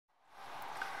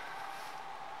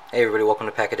Hey everybody, welcome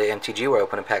to Packaday MTG, where I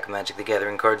open a pack of Magic the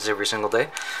Gathering cards every single day.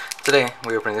 Today,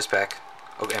 we're opening this pack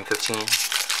of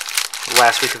M15.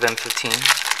 Last week of M15.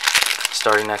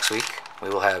 Starting next week, we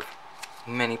will have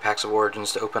many packs of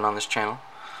Origins to open on this channel.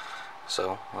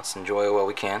 So, let's enjoy it while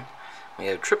we can. We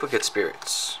have Triplicate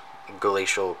Spirits,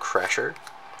 Glacial Crasher,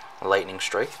 Lightning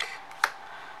Strike,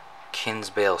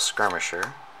 Kinsbale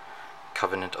Skirmisher,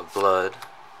 Covenant of Blood,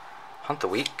 Hunt the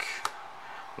Weak,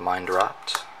 Mind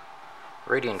Rot,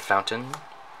 Radiant Fountain,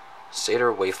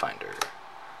 Satyr Wayfinder,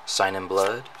 Sign in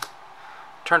Blood,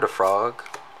 Turn to Frog,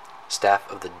 Staff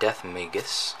of the Death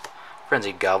Magus,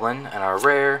 Frenzied Goblin, and our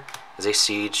rare is a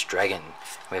Siege Dragon.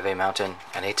 We have a mountain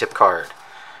and a tip card.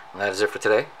 And that is it for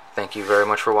today. Thank you very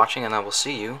much for watching, and I will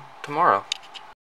see you tomorrow.